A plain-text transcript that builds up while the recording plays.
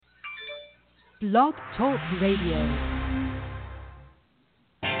Blog Talk Radio.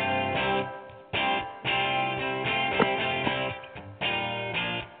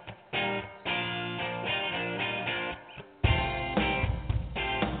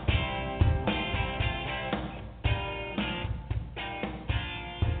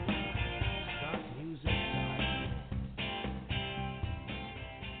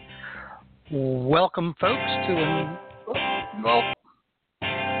 Welcome, folks,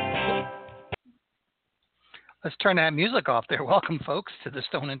 let's turn that music off there. Welcome, folks, to the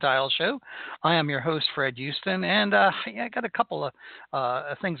Stone and Tile Show. I am your host, Fred Houston, and I got a couple of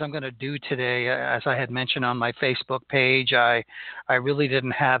things I'm going to do today. As I had mentioned on my Facebook page, I really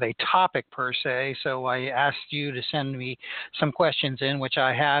didn't have a topic per se, so I asked you to send me some questions in, which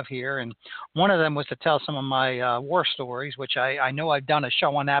I have here, and one of them was to tell some of my war stories, which I know I've done a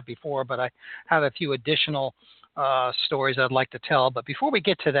show on that before, but I have a few additional stories I'd like to tell. But before we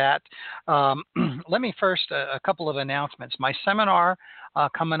get to that, let me first, a couple of announcements. My seminar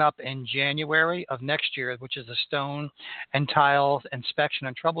coming up in January of next year, which is the Stone and Tile Inspection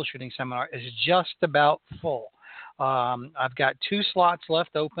and Troubleshooting Seminar, is just about full. I've got 2 slots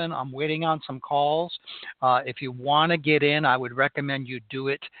left open. I'm waiting on some calls. If you want to get in, I would recommend you do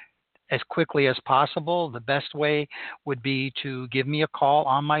it as quickly as possible. The best way would be to give me a call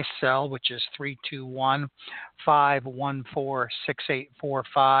on my cell, which is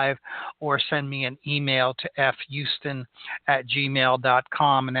 321-514-6845, or send me an email to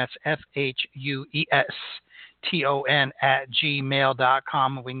fhouston@gmail.com, and that's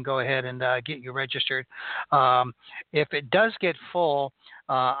FHUESTON@gmail.com. We can go ahead and get you registered. If it does get full,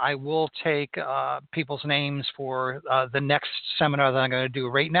 I will take people's names for the next seminar that I'm going to do.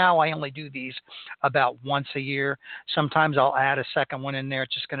 Right now, I only do these about once a year. Sometimes I'll add a second one in there.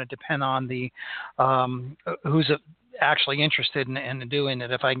 It's just going to depend on the who's actually interested in doing it.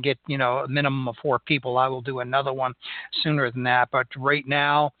 If I can get, a minimum of 4 people, I will do another one sooner than that. But right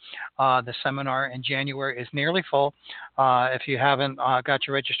now, the seminar in January is nearly full. If you haven't got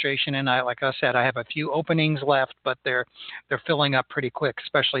your registration in, like I said, I have a few openings left, but they're filling up pretty quick,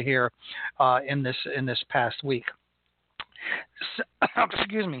 especially here in this past week.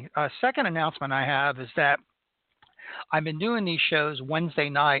 Excuse me. Second announcement I have is that I've been doing these shows Wednesday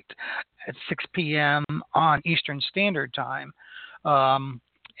night at 6 p.m. on Eastern Standard Time.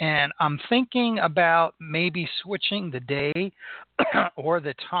 And I'm thinking about maybe switching the day or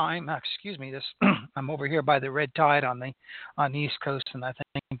the time. Excuse me, I'm over here by the red tide on the East Coast, and I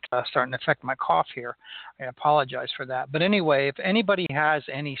think starting to affect my cough here. I apologize for that. But anyway, if anybody has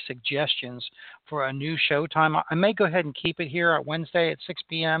any suggestions for a new show time, I may go ahead and keep it here at Wednesday at 6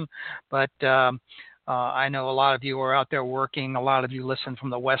 p.m., but I know a lot of you are out there working. A lot of you listen from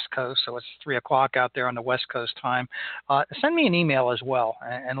the West Coast, so it's 3 o'clock out there on the West Coast time. Send me an email as well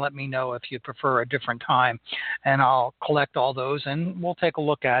and let me know if you prefer a different time, and I'll collect all those and we'll take a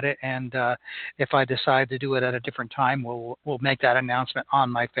look at it. And if I decide to do it at a different time, we'll make that announcement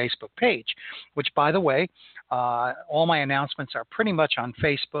on my Facebook page, which, by the way, all my announcements are pretty much on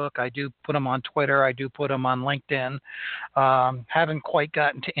Facebook. I do put them on Twitter. I do put them on LinkedIn. Haven't quite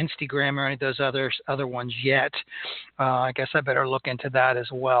gotten to Instagram or any of those other ones yet. I guess I better look into that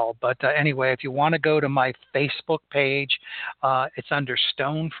as well. But anyway, if you want to go to my Facebook page, it's under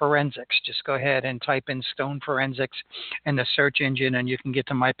Stone Forensics. Just go ahead and type in Stone Forensics in the search engine, and you can get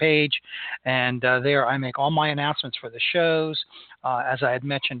to my page. And there I make all my announcements for the shows. As I had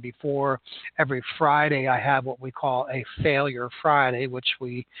mentioned before, every Friday I have what we call a Failure Friday, which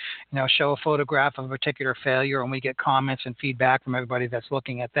we show a photograph of a particular failure, and we get comments and feedback from everybody that's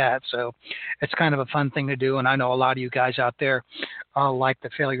looking at that. So it's kind of a fun thing to do, and I know a lot of you guys out there like the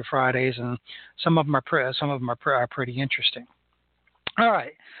Failure Fridays, and some of them are pretty interesting. All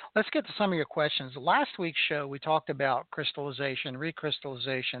right, let's get to some of your questions. Last week's show, we talked about crystallization,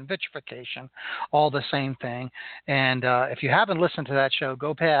 recrystallization, vitrification, all the same thing. And if you haven't listened to that show,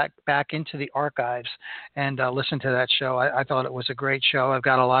 go back into the archives and listen to that show. I thought it was a great show. I've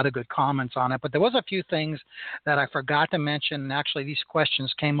got a lot of good comments on it. But there was a few things that I forgot to mention, and actually these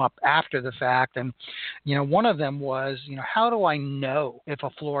questions came up after the fact. And, one of them was, how do I know if a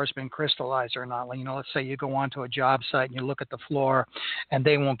floor has been crystallized or not? Let's say you go onto a job site and you look at the floor, and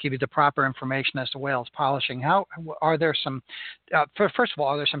they won't give you the proper information as to where it's polishing. How are there some? First of all,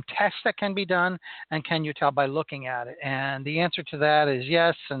 are there some tests that can be done, and can you tell by looking at it? And the answer to that is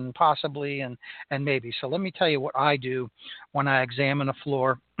yes, and possibly, and maybe. So let me tell you what I do when I examine a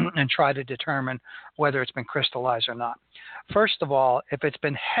floor and try to determine whether it's been crystallized or not. First of all, if it's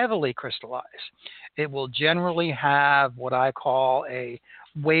been heavily crystallized, it will generally have what I call a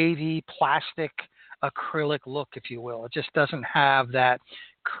wavy plastic acrylic look, if you will. It just doesn't have that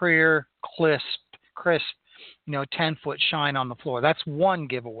clear, crisp, 10-foot shine on the floor. That's one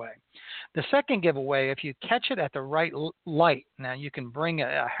giveaway. The second giveaway, if you catch it at the right light, now you can bring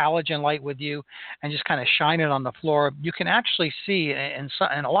a halogen light with you and just kind of shine it on the floor. You can actually see in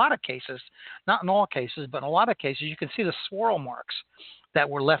a lot of cases, not in all cases, but in a lot of cases, you can see the swirl marks that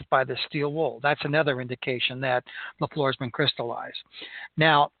were left by the steel wool. That's another indication that the floor has been crystallized.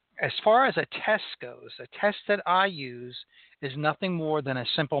 Now, as far as a test goes, the test that I use is nothing more than a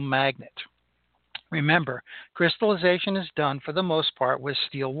simple magnet. Remember, crystallization is done for the most part with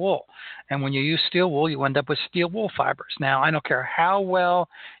steel wool. And when you use steel wool, you end up with steel wool fibers. Now, I don't care how well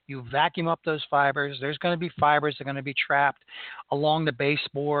you vacuum up those fibers, there's going to be fibers that are going to be trapped along the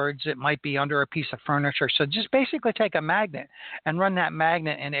baseboards. It might be under a piece of furniture. So just basically take a magnet and run that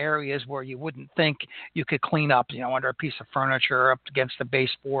magnet in areas where you wouldn't think you could clean up, under a piece of furniture, up against the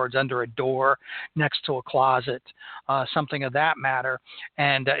baseboards, under a door, next to a closet, something of that matter.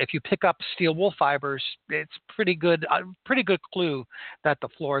 And if you pick up steel wool fibers, it's pretty good clue that the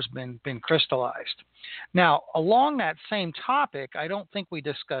floor has been crystallized. Now, along that same topic, I don't think we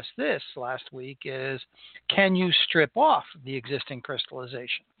discussed this last week, is can you strip off the existing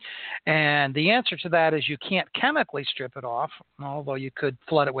crystallization? And the answer to that is you can't chemically strip it off, although you could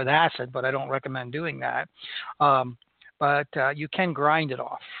flood it with acid, but I don't recommend doing that. But you can grind it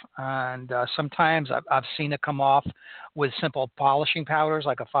off. And sometimes I've seen it come off with simple polishing powders,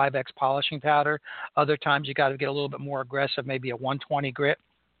 like a 5X polishing powder. Other times you got to get a little bit more aggressive, maybe a 120 grit.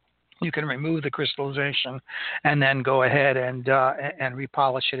 You can remove the crystallization and then go ahead and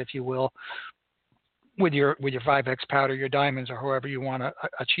repolish it, if you will, with your 5X powder, your diamonds, or however you want to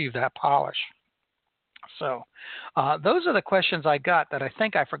achieve that polish. So those are the questions I got that I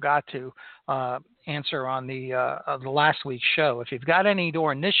think I forgot to answer on the last week's show. If you've got any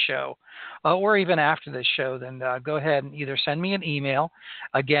during this show or even after this show, then go ahead and either send me an email.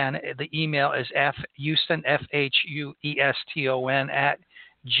 Again, the email is fhueston, FHUESTON,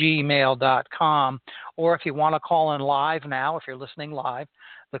 @gmail.com. Or if you want to call in live now, if you're listening live,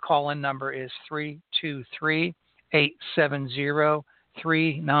 the call-in number is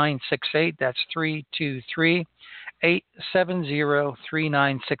 323-870-3968. That's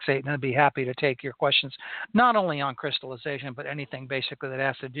 323-870-3968. And I'd be happy to take your questions, not only on crystallization, but anything basically that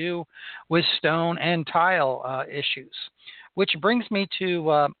has to do with stone and tile issues. Which brings me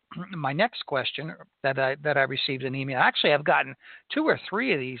to my next question that I received an email. Actually, I've gotten 2 or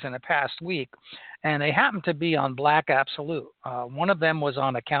 3 of these in the past week, and they happen to be on Black Absolute. One of them was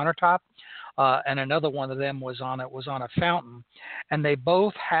on a countertop, and another one of them was on a fountain, and they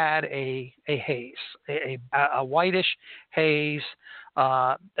both had a haze, a whitish haze.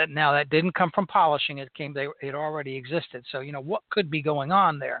 Now that didn't come from polishing; it already existed. So what could be going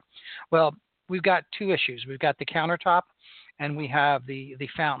on there? Well, we've got 2 issues. We've got the countertop, and we have the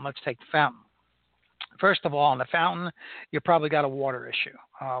fountain. Let's take the fountain. First of all, on the fountain, you probably got a water issue.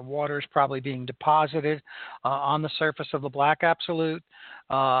 Water is probably being deposited on the surface of the Black Absolute.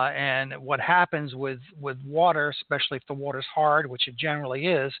 And what happens with water, especially if the water's hard, which it generally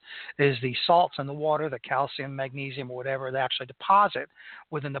is the salts in the water, the calcium, magnesium, or whatever, they actually deposit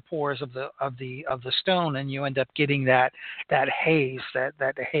within the pores of the stone, and you end up getting that haze,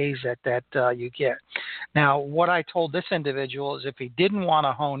 that haze that you get. Now, what I told this individual is if he didn't want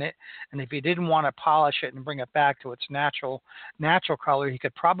to hone it, and if he didn't want to polish it and bring it back to its natural color, he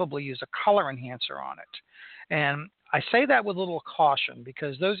could probably use a color enhancer on it. And I say that with a little caution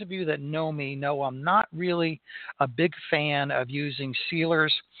because those of you that know me know I'm not really a big fan of using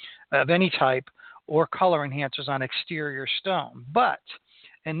sealers of any type or color enhancers on exterior stone. But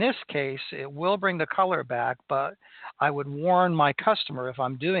in this case, it will bring the color back, but I would warn my customer if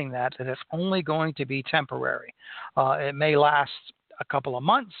I'm doing that it's only going to be temporary. It may last a couple of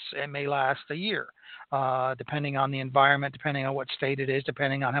months. It may last a year. Depending on the environment, depending on what state it is,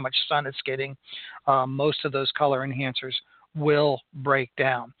 depending on how much sun it's getting, most of those color enhancers will break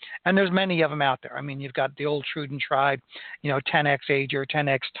down. And there's many of them out there. I mean, you've got the old Truden tried, 10X Ager,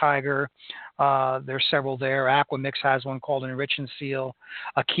 10X Tiger. There's several there. Aquamix has one called Enrich and Seal.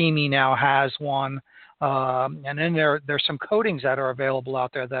 Akimi now has one. And then there's some coatings that are available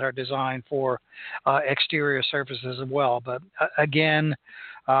out there that are designed for exterior surfaces as well. But again,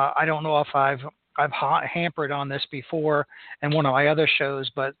 I don't know if I've hampered on this before in one of my other shows,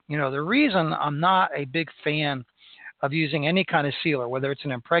 but the reason I'm not a big fan of using any kind of sealer, whether it's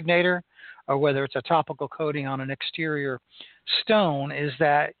an impregnator or whether it's a topical coating on an exterior stone, is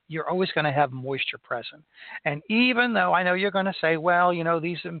that you're always going to have moisture present. And even though I know you're going to say, well,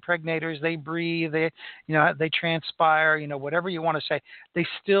 these impregnators, they breathe, they transpire, whatever you want to say, they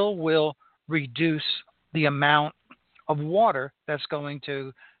still will reduce the amount of water that's going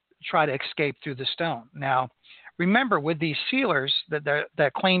to try to escape through the stone. Now, remember, with these sealers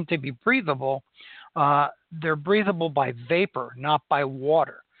that claim to be breathable, they're breathable by vapor, not by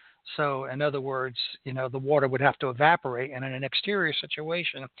water. So, in other words, the water would have to evaporate, and in an exterior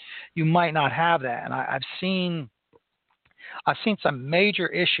situation, you might not have that. And I've seen some major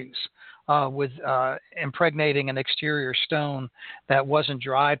issues with impregnating an exterior stone that wasn't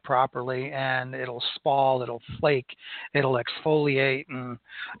dried properly, and it'll spall, it'll flake, it'll exfoliate, and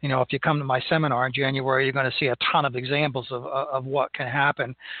if you come to my seminar in January, you're going to see a ton of examples of what can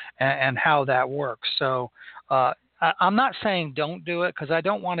happen and how that works. So I'm not saying don't do it, because I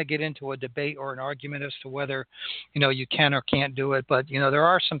don't want to get into a debate or an argument as to whether, you can or can't do it. But, there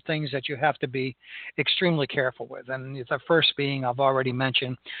are some things that you have to be extremely careful with. And the first being, I've already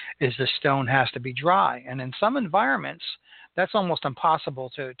mentioned, is the stone has to be dry. And in some environments, that's almost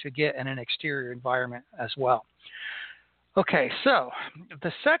impossible to get in an exterior environment as well. Okay, so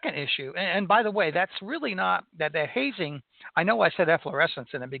the second issue, and by the way, that's really not that hazing. I know I said efflorescence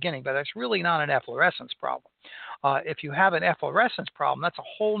in the beginning, but that's really not an efflorescence problem. If you have an efflorescence problem, that's a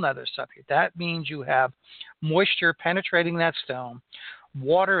whole nother subject. That means you have moisture penetrating that stone.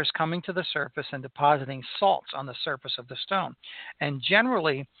 Water is coming to the surface and depositing salts on the surface of the stone. And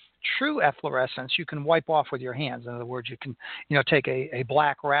generally, true efflorescence you can wipe off with your hands. In other words, you can take a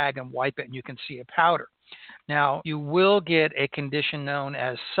black rag and wipe it, and you can see a powder. Now, you will get a condition known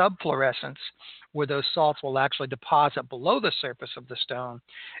as subfluorescence, where those salts will actually deposit below the surface of the stone.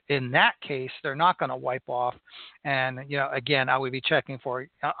 In that case, they're not going to wipe off. And, again, I would be checking for,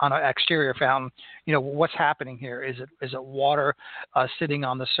 on an exterior fountain, what's happening here? Is it water sitting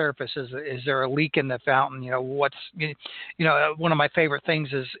on the surface? Is there a leak in the fountain? One of my favorite things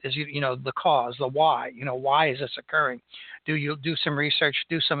is the cause, the why. Why is this occurring? Do you do some research,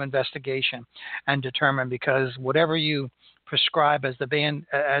 do some investigation, and determine, because whatever you prescribe as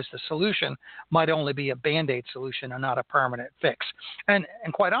the solution might only be a Band-Aid solution and not a permanent fix. And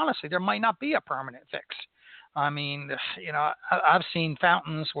quite honestly, there might not be a permanent fix. I mean, I've seen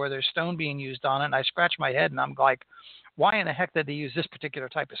fountains where there's stone being used on it, and I scratch my head and I'm like, why in the heck did they use this particular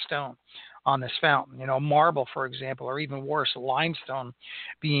type of stone on this fountain? Marble, for example, or even worse, limestone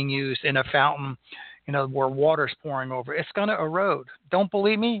being used in a fountain, where water's pouring over. It's going to erode. Don't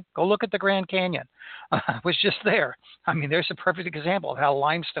believe me? Go look at the Grand Canyon. I was just there. I mean, there's a perfect example of how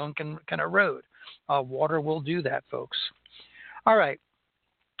limestone can erode. Water will do that, folks. All right.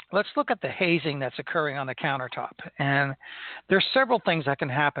 Let's look at the hazing that's occurring on the countertop. And there's several things that can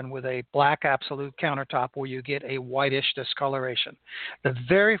happen with a black absolute countertop where you get a whitish discoloration. The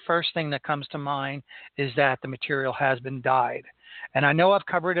very first thing that comes to mind is that the material has been dyed. And I know I've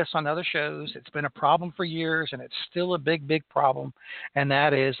covered this on other shows. It's been a problem for years, and it's still a big, big problem. And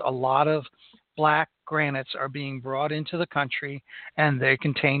that is a lot of black granites are being brought into the country, and they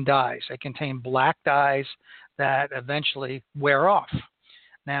contain dyes. They contain black dyes that eventually wear off.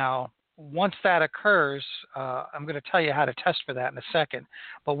 Now, once that occurs, I'm going to tell you how to test for that in a second.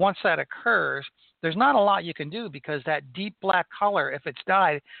 But once that occurs, there's not a lot you can do, because that deep black color, if it's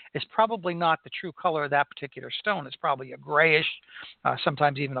dyed, is probably not the true color of that particular stone. It's probably a grayish,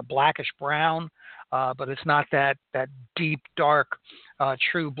 sometimes even a blackish brown, but it's not that deep, dark,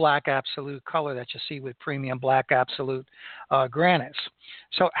 true black absolute color that you see with premium black absolute granites.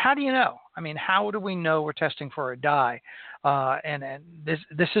 So how do you know? I mean, how do we know we're testing for a dye? And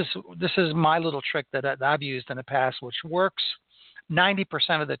this is my little trick that I've used in the past, which works 90%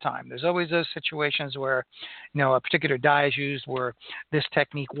 of the time. There's always those situations where, a particular dye is used where this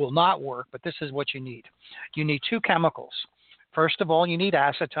technique will not work, but this is what you need. You need two chemicals. First of all, you need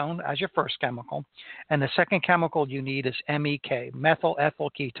acetone as your first chemical, and the second chemical you need is MEK, methyl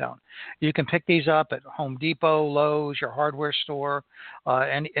ethyl ketone. You can pick these up at Home Depot, Lowe's, your hardware store,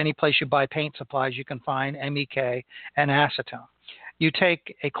 any place you buy paint supplies, you can find MEK and acetone. You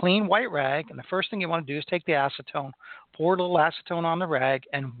take a clean white rag, and the first thing you want to do is take the acetone, pour a little acetone on the rag,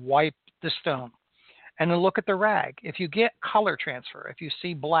 and wipe the stone. And then look at the rag. If you get color transfer, if you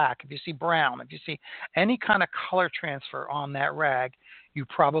see black, if you see brown, if you see any kind of color transfer on that rag, you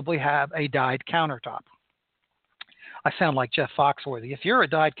probably have a dyed countertop. I sound like Jeff Foxworthy. If you're a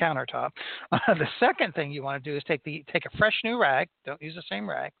dyed countertop, the second thing you want to do is take a fresh new rag. Don't use the same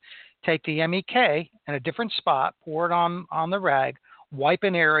rag. Take the MEK in a different spot, pour it on the rag, wipe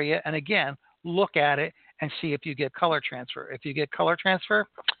an area, and again, look at it and see if you get color transfer. If you get color transfer,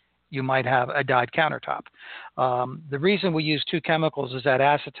 you might have a dyed countertop. The reason we use two chemicals is that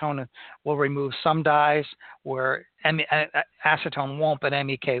acetone will remove some dyes where acetone won't, but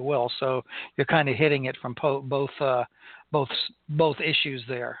MEK will. So you're kind of hitting it from both both both issues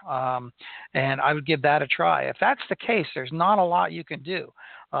there. And I would give that a try. If that's the case, there's not a lot you can do.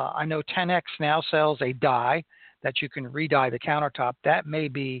 I know 10X now sells a dye that you can re-dye the countertop. That may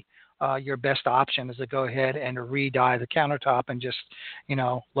be your best option, is to go ahead and re-dye the countertop and just,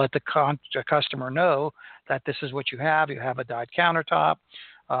 let the customer know that this is what you have. You have a dyed countertop.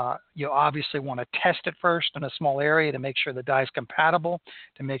 You obviously want to test it first in a small area to make sure the dye is compatible,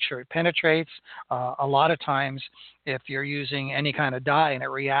 to make sure it penetrates. A lot of times, if you're using any kind of dye and it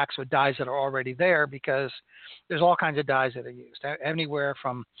reacts with dyes that are already there, because there's all kinds of dyes that are used, anywhere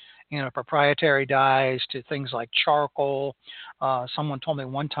from proprietary dyes to things like charcoal. Someone told me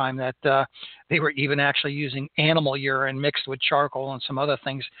one time that they were even actually using animal urine mixed with charcoal and some other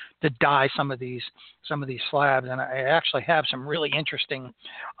things to dye some of these slabs. And I actually have some really interesting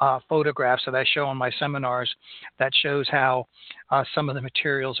photographs that I show in my seminars that shows how some of the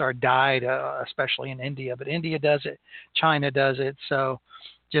materials are dyed, especially in India. But India does it, China does it, so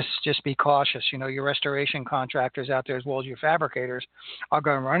just be cautious. Your restoration contractors out there, as well as your fabricators, are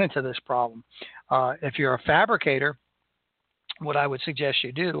going to run into this problem. If you're a fabricator, what I would suggest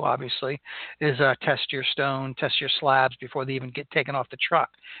you do, obviously, is test your stone, test your slabs before they even get taken off the truck.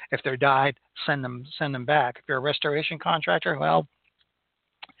 If they're dyed, send them back. If you're a restoration contractor, well,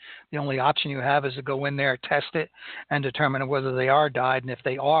 the only option you have is to go in there, test it, and determine whether they are dyed. And if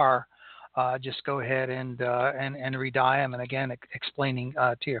they are, just go ahead and re-dye them, and again, explaining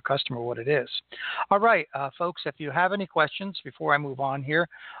to your customer what it is. All right, folks, if you have any questions before I move on here,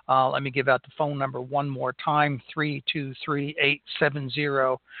 let me give out the phone number one more time,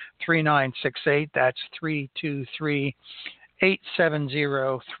 323-870-3968. That's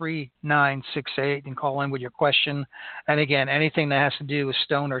 323-870-3968. You can call in with your question. And again, anything that has to do with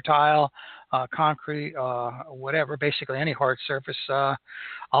stone or tile, concrete, whatever, basically any hard surface,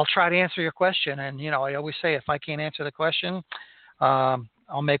 I'll try to answer your question. And, I always say, if I can't answer the question,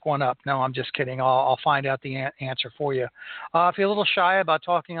 I'll make one up. No, I'm just kidding. I'll find out the answer for you. If you're a little shy about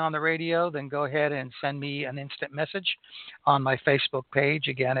talking on the radio, then go ahead and send me an instant message on my Facebook page.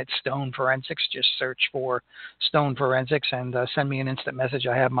 Again, it's Stone Forensics. Just search for Stone Forensics and send me an instant message.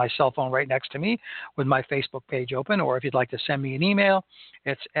 I have my cell phone right next to me with my Facebook page open. Or if you'd like to send me an email,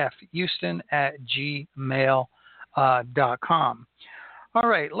 it's fhouston@gmail.com. All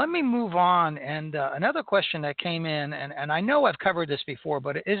right, let me move on. And another question that came in, and I know I've covered this before,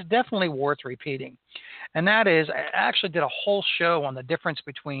 but it is definitely worth repeating. And that is, I actually did a whole show on the difference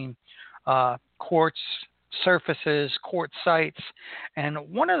between quartz surfaces, quartz sites. And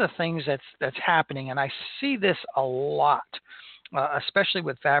one of the things that's happening, and I see this a lot, especially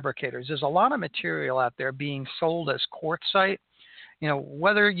with fabricators, there's a lot of material out there being sold as quartzite.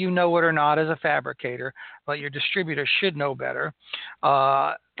 Whether you know it or not as a fabricator, but your distributor should know better,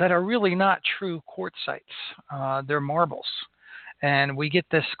 that are really not true quartzites. They're marbles. And we get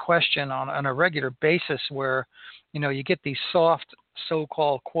this question on a regular basis where, you get these soft,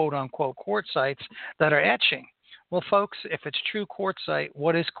 so-called quote-unquote quartzites that are etching. Well, folks, if it's true quartzite,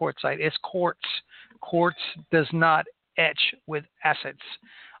 what is quartzite? It's quartz. Quartz does not etch with acids.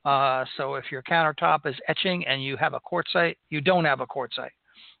 So if your countertop is etching and you have a quartzite, you don't have a quartzite.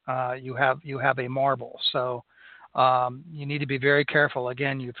 You have a marble. So you need to be very careful.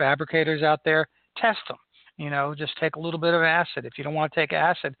 Again, you fabricators out there, test them. Just take a little bit of acid. If you don't want to take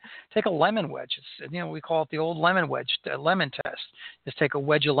acid, take a lemon wedge. It's, we call it the old lemon wedge, lemon test. Just take a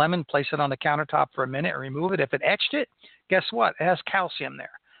wedge of lemon, place it on the countertop for a minute, and remove it. If it etched it, guess what? It has calcium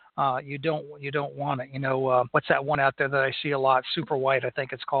there. You don't want it. What's that one out there that I see a lot? Super white, I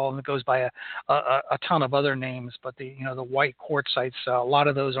think it's called, and it goes by a ton of other names. But the white quartzites, a lot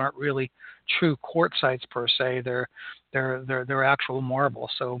of those aren't really true quartzites per se. They're actual marble.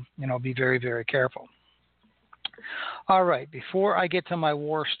 So be very, very careful. All right, before I get to my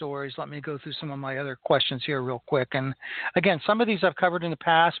war stories, let me go through some of my other questions here real quick. And again, some of these I've covered in the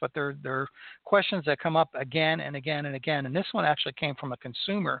past, but they're questions that come up again and again and again. And this one actually came from a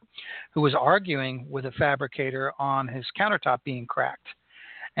consumer who was arguing with a fabricator on his countertop being cracked.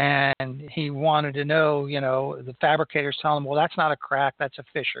 And he wanted to know, the fabricator's telling him, well, that's not a crack, that's a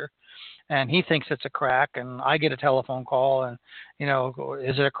fissure. And he thinks it's a crack, and I get a telephone call, and,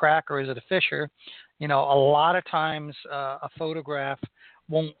 is it a crack or is it a fissure? A lot of times a photograph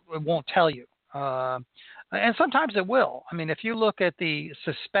won't tell you. And sometimes it will. I mean, if you look at the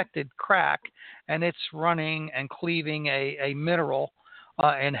suspected crack and it's running and cleaving a mineral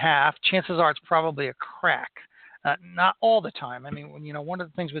in half, chances are it's probably a crack. Not all the time. I mean, one of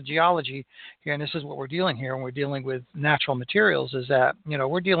the things with geology here, and this is what we're dealing here when we're dealing with natural materials, is that,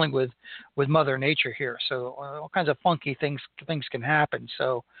 we're dealing with Mother Nature here. So all kinds of funky things can happen.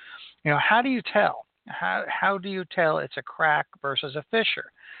 So, how do you tell? how do you tell it's a crack versus a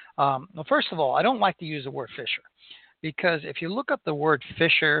fissure? Well, first of all, I don't like to use the word fissure because if you look up the word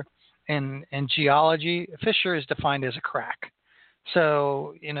fissure in geology, fissure is defined as a crack.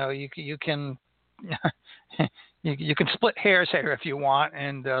 So you can you can split hairs here if you want,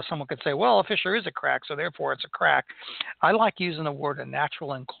 and someone could say, well, a fissure is a crack, so therefore it's a crack. I like using the word a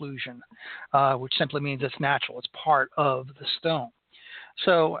natural inclusion, which simply means it's natural. It's part of the stone.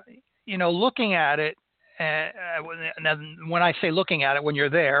 So, looking at it, when I say looking at it, when you're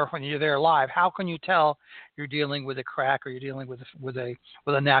there live, how can you tell you're dealing with a crack or you're dealing with a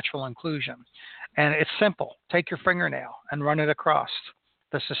natural inclusion? And it's simple. Take your fingernail and run it across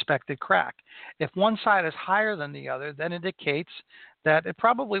the suspected crack. If one side is higher than the other, that indicates that it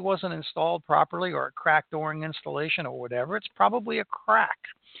probably wasn't installed properly or it cracked during installation or whatever. It's probably a crack.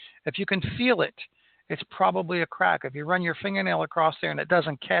 If you can feel it, it's probably a crack. If you run your fingernail across there and it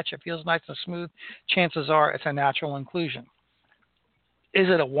doesn't catch, it feels nice and smooth, chances are it's a natural inclusion. Is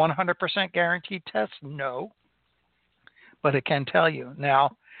it a 100% guaranteed test? No, but it can tell you.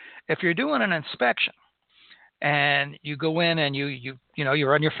 Now, if you're doing an inspection and you go in and you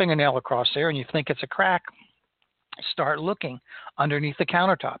run your fingernail across there and you think it's a crack, start looking underneath the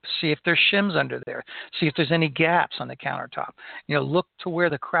countertop. See if there's shims under there. See if there's any gaps on the countertop. Look to where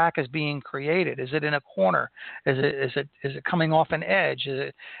the crack is being created. Is it in a corner? Is it coming off an edge?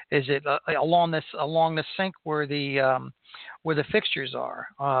 Is it along the sink where the fixtures are?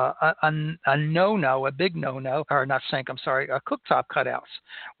 A no-no, a big no-no, or not sink, I'm sorry, cooktop cutouts,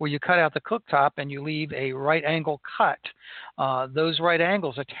 where you cut out the cooktop and you leave a right angle cut. Those right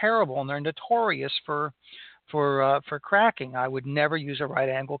angles are terrible and they're notorious for cracking. I would never use a right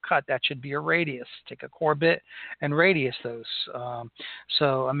angle cut. That should be a radius. Take a core bit and radius those.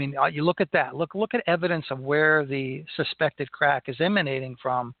 You look at that. Look at evidence of where the suspected crack is emanating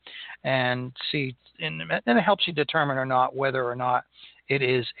from, and see. And it helps you determine whether or not it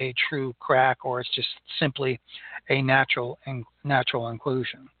is a true crack or it's just simply a natural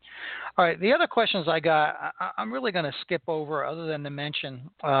inclusion. All right. The other questions I got, I'm really going to skip over, other than to mention.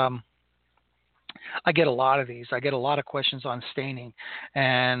 I get a lot of these. I get a lot of questions on staining,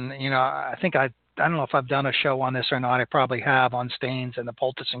 and I think I don't know if I've done a show on this or not. I probably have, on stains and the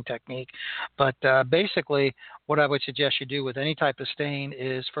poulticing technique. But basically, what I would suggest you do with any type of stain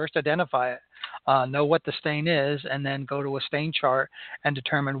is first identify it, know what the stain is, and then go to a stain chart and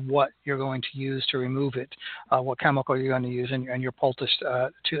determine what you're going to use to remove it, what chemical you're going to use in your poultice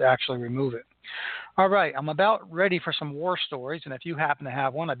to actually remove it. All right, I'm about ready for some war stories, and if you happen to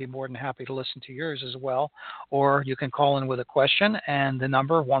have one, I'd be more than happy to listen to yours as well. Or you can call in with a question, and the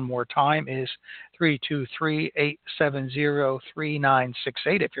number, one more time, is 323-870-3968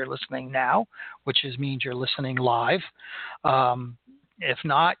 if you're listening now, which means you're listening live. If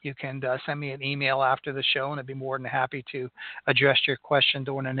not, you can send me an email after the show, and I'd be more than happy to address your question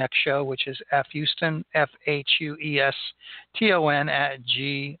during the next show, which is fhueston, FHUESTON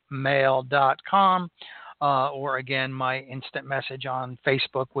 @gmail.com. Or again, my instant message on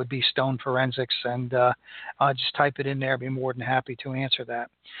Facebook would be Stone Forensics, and just type it in there. I'd be more than happy to answer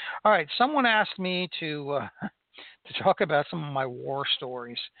that. All right, someone asked me to talk about some of my war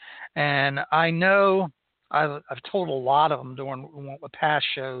stories, and I know I've told a lot of them during past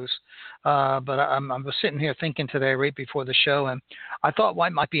shows, but I was sitting here thinking today, right before the show, and I thought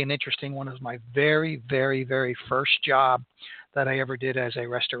what might be an interesting one is my very, very, very first job that I ever did as a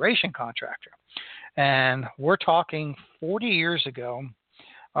restoration contractor. And we're talking 40 years ago.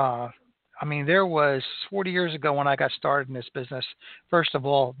 There was 40 years ago when I got started in this business. First of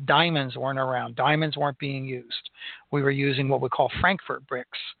all, diamonds weren't around. Diamonds weren't being used. We were using what we call Frankfurt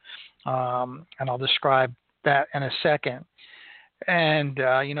bricks. And I'll describe that in a second. And,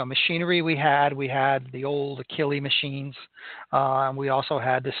 machinery we had the old Achille machines. And we also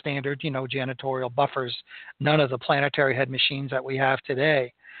had the standard, janitorial buffers. None of the planetary head machines that we have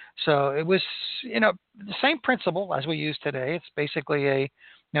today. So it was, the same principle as we use today. It's basically a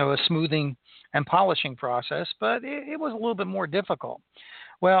smoothing and polishing process, but it was a little bit more difficult.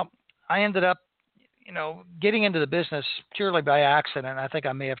 Well, I ended up, getting into the business purely by accident. I think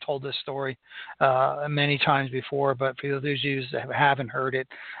I may have told this story many times before, but for those of you that haven't heard it,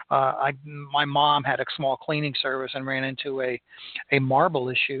 my mom had a small cleaning service and ran into a marble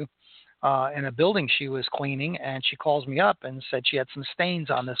issue in a building she was cleaning, and she calls me up and said she had some stains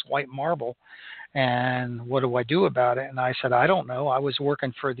on this white marble, and what do I do about it? And I said, I don't know. I was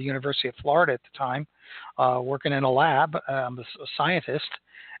working for the University of Florida at the time, working in a lab. I'm a scientist,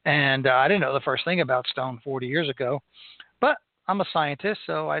 and I didn't know the first thing about stone 40 years ago, but I'm a scientist,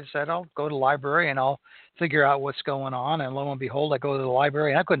 so I said I'll go to the library and I'll figure out what's going on. And lo and behold, I go to the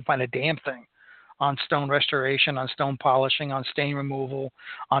library and I couldn't find a damn thing on stone restoration, on stone polishing, on stain removal,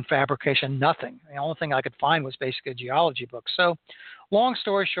 on fabrication, nothing. The only thing I could find was basically a geology book. So long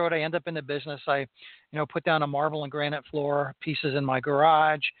story short, I end up in the business. I, put down a marble and granite floor pieces in my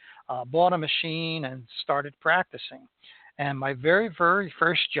garage, bought a machine and started practicing. And my very, very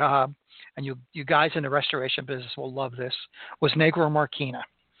first job, and you guys in the restoration business will love this, was Negro Marquina.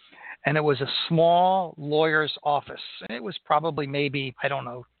 And it was a small lawyer's office. It was probably maybe, I don't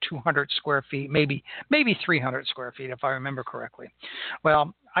know, 200 square feet, maybe 300 square feet, if I remember correctly.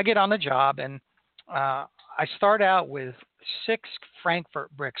 Well, I get on the job, and I start out with 6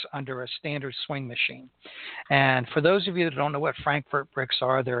 Frankfurt bricks under a standard swing machine. And for those of you that don't know what Frankfurt bricks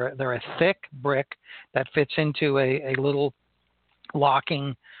are, they're a thick brick that fits into a little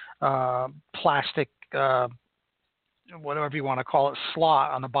locking plastic whatever you want to call it,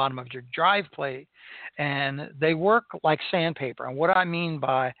 slot on the bottom of your drive plate. And they work like sandpaper. And what I mean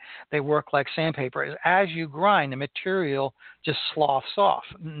by they work like sandpaper is as you grind, the material just sloughs off.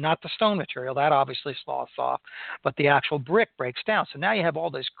 Not the stone material, that obviously sloughs off, but the actual brick breaks down. So now you have all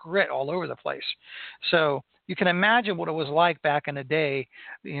this grit all over the place. So you can imagine what it was like back in the day.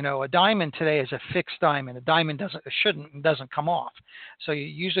 A diamond today is a fixed diamond. A diamond doesn't come off. So you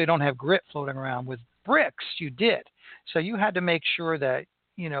usually don't have grit floating around. With bricks, you did. So you had to make sure that,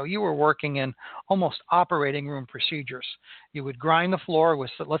 you were working in almost operating room procedures. You would grind the floor with,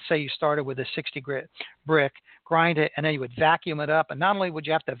 let's say you started with a 60 grit brick, grind it, and then you would vacuum it up. And not only would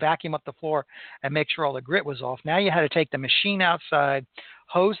you have to vacuum up the floor and make sure all the grit was off, now you had to take the machine outside,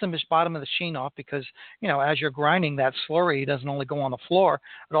 hose the bottom of the machine off because, as you're grinding, that slurry doesn't only go on the floor,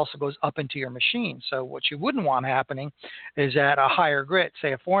 it also goes up into your machine. So what you wouldn't want happening is at a higher grit,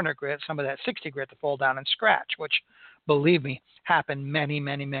 say a 400 grit, some of that 60 grit to fall down and scratch, which, believe me, happened many,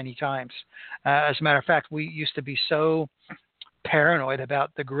 many, many times. As a matter of fact, we used to be so paranoid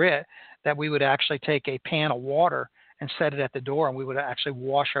about the grit that we would actually take a pan of water and set it at the door, and we would actually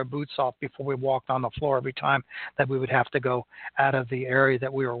wash our boots off before we walked on the floor every time that we would have to go out of the area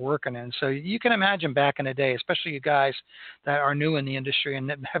that we were working in. So you can imagine back in the day, especially you guys that are new in the industry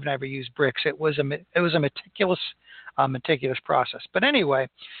and have never used bricks, it was a meticulous process. But anyway,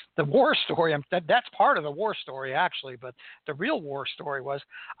 the war story, that's part of the war story actually, but the real war story was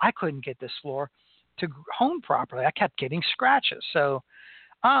I couldn't get this floor to hone properly. I kept getting scratches. So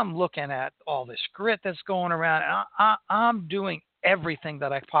I'm looking at all this grit that's going around, and I'm doing everything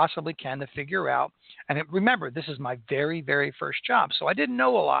that I possibly can to figure out. And remember, this is my very, very first job, so I didn't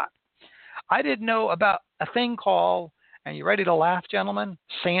know a lot. I didn't know about a thing called, and you ready to laugh, gentlemen,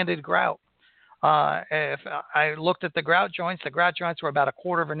 sanded grout. If I looked at the grout joints were about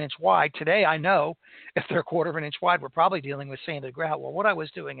 1/4 of an inch wide. Today, I know if they're 1/4 of an inch wide, we're probably dealing with sanded grout. Well, what I was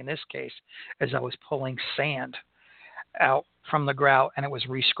doing in this case is I was pulling sand out from the grout, and it was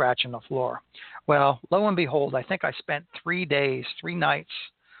re-scratching the floor. Well, lo and behold, I think I spent 3 days, 3 nights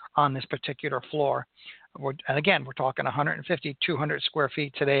on this particular floor. And again, we're talking 150, 200 square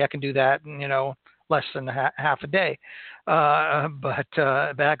feet. Today I can do that in, less than half a day. But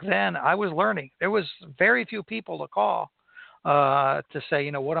back then I was learning. There was very few people to call to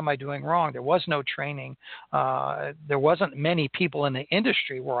say, what am I doing wrong? There was no training. There wasn't many people in the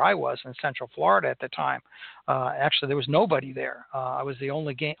industry where I was in Central Florida at the time. Actually, there was nobody there. I was the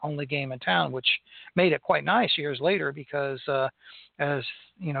only game in town, which made it quite nice years later because as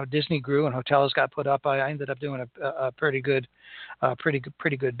Disney grew and hotels got put up, I ended up doing a pretty good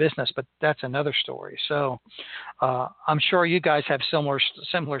business. But that's another story. So I'm sure you guys have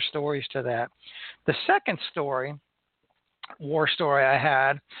similar stories to that. The second war story I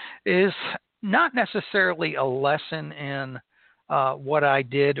had is not necessarily a lesson in what I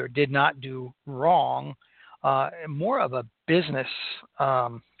did or did not do wrong, more of a business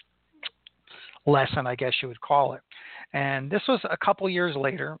lesson, I guess you would call it. And this was a couple years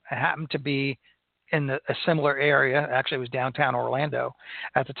later. It happened to be in a similar area. Actually, it was downtown Orlando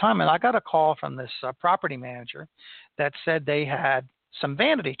at the time. And I got a call from this property manager that said they had some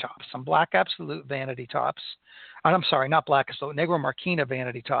vanity tops, some Black Absolute vanity tops. I'm sorry, not Black Absolute, Negro Marquina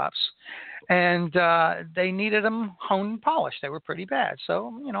vanity tops. And they needed them honed and polished. They were pretty bad.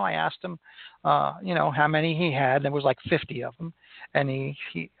 So, I asked him, how many he had. There was like 50 of them. And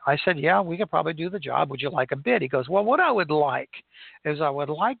I said, yeah, we could probably do the job. Would you like a bid? He goes, well, what I would like is I would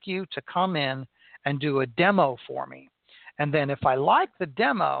like you to come in and do a demo for me. And then if I like the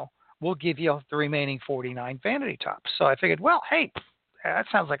demo, we'll give you the remaining 49 vanity tops. So I figured, well, hey, that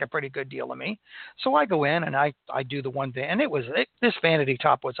sounds like a pretty good deal to me. So I go in and I do the one thing, and this vanity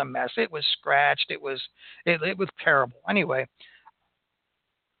top was a mess. It was scratched. It was terrible. Anyway,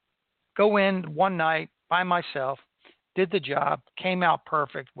 go in one night by myself, did the job, came out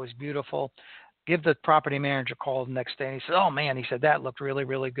perfect, was beautiful. give the property manager a call the next day. And he said, "Oh man," he said, "that looked really,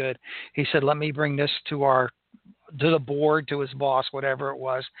 really good." He said, "Let me bring this to the board, to his boss, whatever it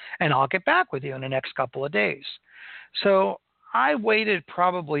was, and I'll get back with you in the next couple of days." So I waited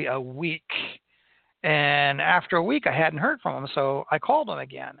probably a week, and after a week I hadn't heard from him, so I called him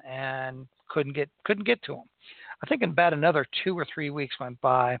again and couldn't get to him. I think about another 2 or 3 weeks went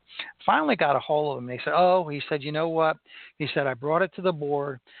by. Finally got a hold of him. He said, "Oh," he said, "you know what?" He said, "I brought it to the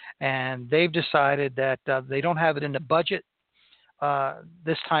board, and they've decided that they don't have it in the budget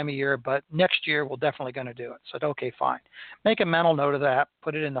this time of year, but next year we're definitely going to do it." I said, "Okay, fine." Make a mental note of that,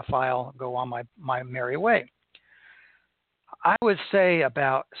 put it in the file, go on my merry way. I would say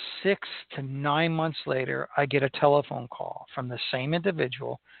about 6 to 9 months later, I get a telephone call from the same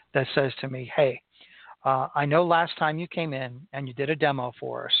individual that says to me, "Hey, I know last time you came in and you did a demo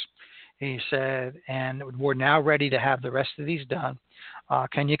for us." He said, "and we're now ready to have the rest of these done.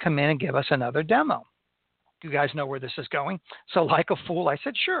 Can you come in and give us another demo?" You guys know where this is going. So like a fool, I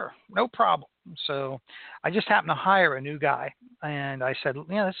said, "Sure, no problem." So I just happened to hire a new guy, and I said,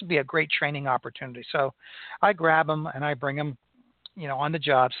 "Yeah, this would be a great training opportunity." So I grab him and I bring him, on the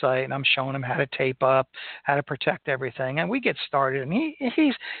job site, and I'm showing him how to tape up, how to protect everything. And we get started, and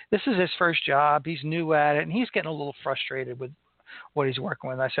this is his first job. He's new at it, and he's getting a little frustrated with what he's working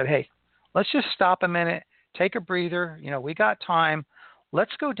with. I said, "Hey, let's just stop a minute, take a breather. We got time.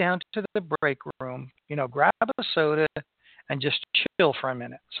 Let's go down to the break room, grab a soda and just chill for a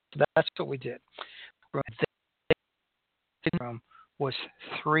minute." So that's what we did. The room was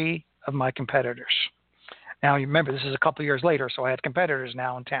 3 of my competitors. Now, you remember, this is a couple years later, so I had competitors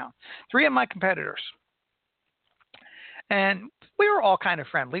now in town. 3 of my competitors. And we were all kind of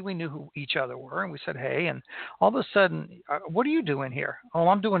friendly. We knew who each other were, and we said, "Hey," and all of a sudden, "What are you doing here?" "Oh,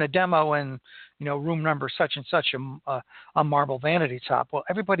 I'm doing a demo in, room number such and such, a marble vanity top." Well,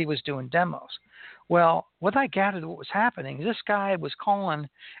 everybody was doing demos. Well, what I gathered what was happening, this guy was calling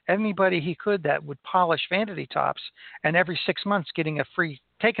anybody he could that would polish vanity tops, and every 6 months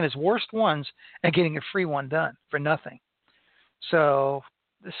taking his worst ones and getting a free one done for nothing. So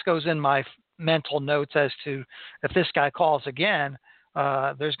this goes in my mental notes as to, if this guy calls again,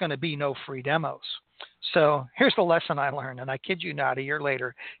 there's going to be no free demos. So here's the lesson I learned, and I kid you not, a year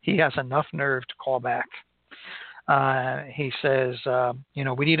later, he has enough nerve to call back. He says,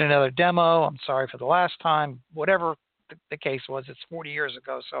 "We need another demo. I'm sorry for the last time." Whatever the case was, it's 40 years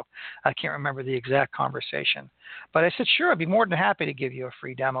ago, so I can't remember the exact conversation. But I said, "Sure, I'd be more than happy to give you a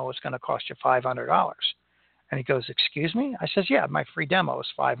free demo. It's going to cost you $500. And he goes, "Excuse me?" I says, "Yeah, my free demo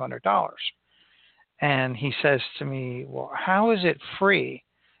is $500. And he says to me, "Well, how is it free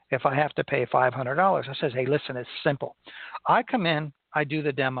if I have to pay $500? I says, "Hey, listen, it's simple. I come in, I do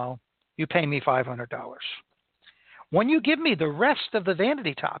the demo, you pay me $500. When you give me the rest of the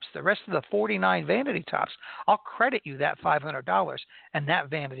vanity tops, the rest of the 49 vanity tops, I'll credit you that $500, and that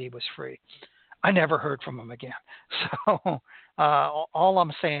vanity was free." I never heard from him again. So all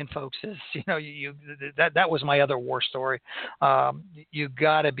I'm saying, folks, is that was my other war story. You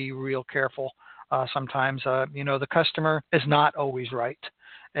got to be real careful. Sometimes, the customer is not always right,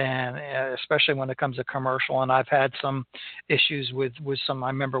 and especially when it comes to commercial. And I've had some issues with some. I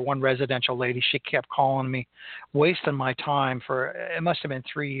remember one residential lady. She kept calling me, wasting my time for, it must have been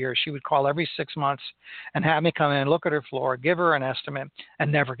 3 years. She would call every 6 months and have me come in, look at her floor, give her an estimate,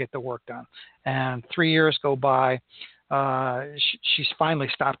 and never get the work done. And 3 years go by. She's finally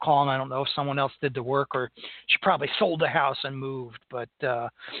stopped calling. I don't know if someone else did the work, or she probably sold the house and moved. But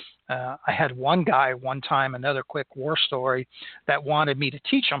I had one guy one time, another quick war story, that wanted me to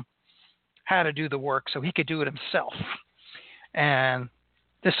teach him how to do the work so he could do it himself. And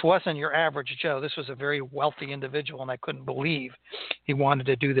this wasn't your average Joe. This was a very wealthy individual, and I couldn't believe he wanted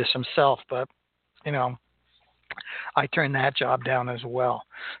to do this himself. But, I turned that job down as well.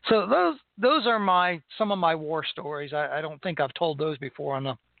 So those are some of my war stories. I don't think I've told those before on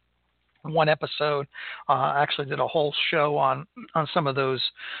the one episode. I actually did a whole show on some of those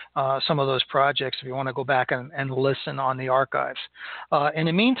projects, if you want to go back and listen on the archives. In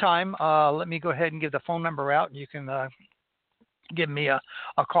the meantime, let me go ahead and give the phone number out, and you can give me a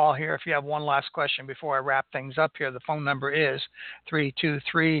call here if you have one last question before I wrap things up here. The phone number is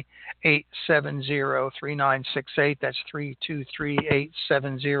 323-870-3968. That's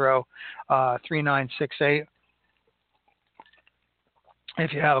 323-870-3968.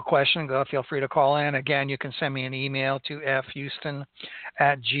 If you have a question, feel free to call in. Again, you can send me an email to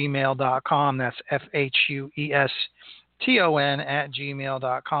fhouston@gmail.com. That's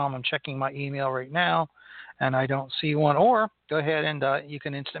FHUESTON@gmail.com. I'm checking my email right now, and I don't see one. Or go ahead and you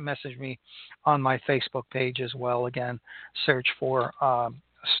can instant message me on my Facebook page as well. Again, search for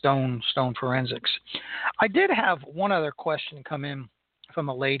stone forensics. I did have one other question come in from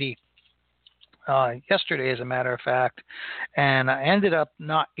a lady yesterday, as a matter of fact, and I ended up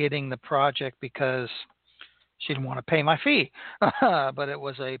not getting the project because she didn't want to pay my fee. But it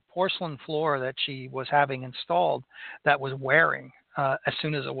was a porcelain floor that she was having installed that was wearing as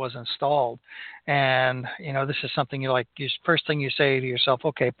soon as it was installed. And, this is something first thing you say to yourself,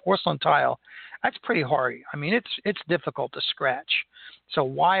 okay, porcelain tile, that's pretty hardy. I mean, it's difficult to scratch. So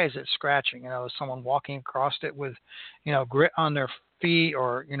why is it scratching? Is someone walking across it with, grit on their feet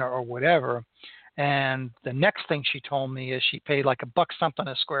or whatever. And the next thing she told me is she paid like $1 something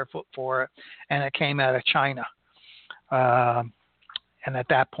a square foot for it, and it came out of China. And at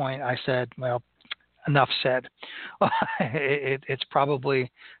that point I said, well, enough said. It's probably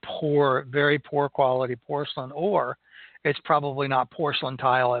very poor quality porcelain, or it's probably not porcelain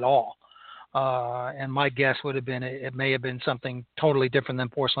tile at all. And my guess would have been it may have been something totally different than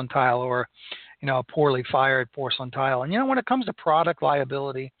porcelain tile, or a poorly fired porcelain tile. And when it comes to product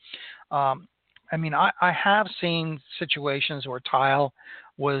liability, I have seen situations where tile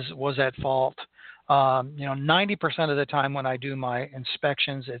was at fault. 90% of the time when I do my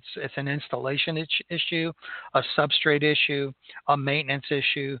inspections, it's an installation issue, a substrate issue, a maintenance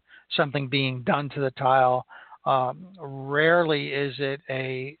issue, something being done to the tile. Rarely is it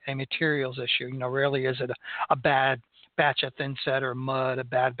a materials issue. Rarely is it a bad batch of thin set or mud, a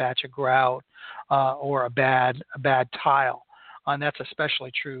bad batch of grout, or a bad tile. And that's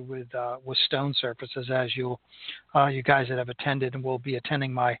especially true with stone surfaces, as you guys that have attended and will be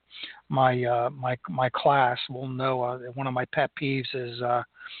attending my class will know. One of my pet peeves is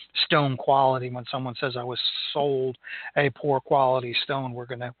stone quality. When someone says I was sold a poor quality stone, we're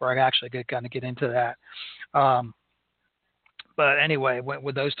actually going to get into that. But anyway,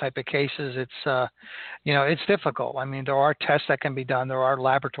 with those type of cases, it's it's difficult. I mean, there are tests that can be done. There are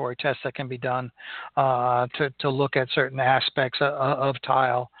laboratory tests that can be done to look at certain aspects of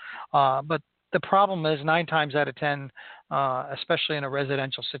tile. But the problem is 9 times out of 10, especially in a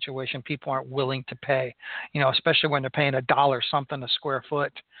residential situation, people aren't willing to pay. Especially when they're paying $1 something a square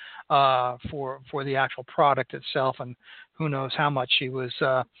foot for the actual product itself, and who knows how much she was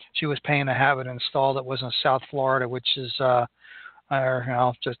paying to have it installed. It was in South Florida, which is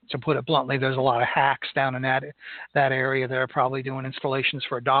just to put it bluntly, there's a lot of hacks down in that area. They're probably doing installations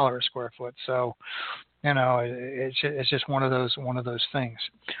for $1 a square foot. So, it's just one of those things.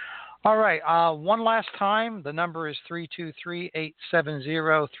 All right. One last time, the number is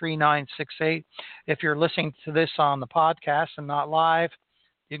 323-870-3968. If you're listening to this on the podcast and not live,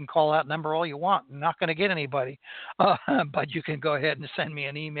 you can call that number all you want. I'm not going to get anybody, but you can go ahead and send me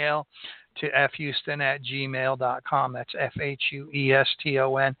an email to fhouston@gmail.com. That's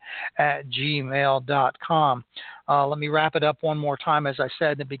FHUESTON @gmail.com. Let me wrap it up one more time. As I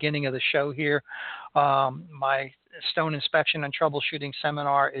said at the beginning of the show here, my stone inspection and troubleshooting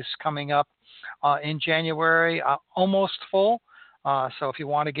seminar is coming up in January, almost full. So if you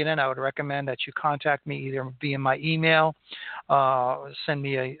want to get in, I would recommend that you contact me either via my email, send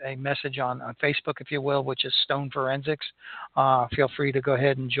me a message on Facebook, if you will, which is Stone Forensics. Feel free to go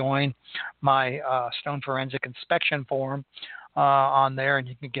ahead and join my Stone Forensic Inspection Forum on there, and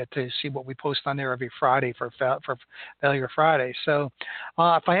you can get to see what we post on there every Friday for Failure Friday. So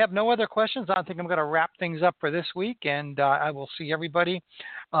if I have no other questions, I think I'm going to wrap things up for this week, and I will see everybody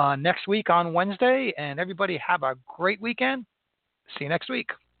next week on Wednesday. And everybody have a great weekend. See you next week.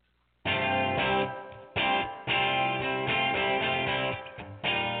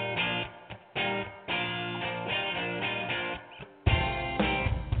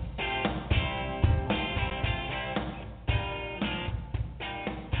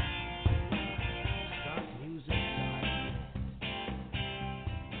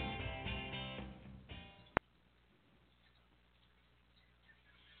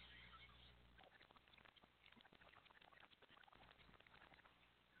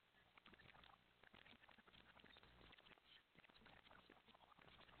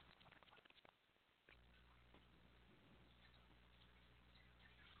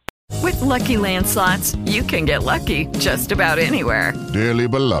 With Lucky Land Slots, you can get lucky just about anywhere. Dearly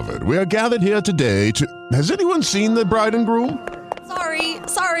beloved, we are gathered here today to... Has anyone seen the bride and groom?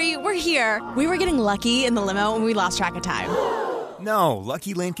 Sorry, we're here. We were getting lucky in the limo and we lost track of time. No,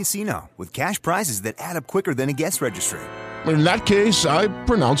 Lucky Land Casino, with cash prizes that add up quicker than a guest registry. In that case, I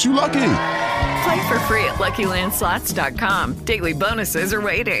pronounce you lucky. Play for free at LuckyLandSlots.com. Daily bonuses are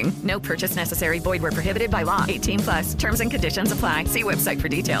waiting. No purchase necessary. Void where prohibited by law. 18+. Terms and conditions apply. See website for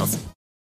details.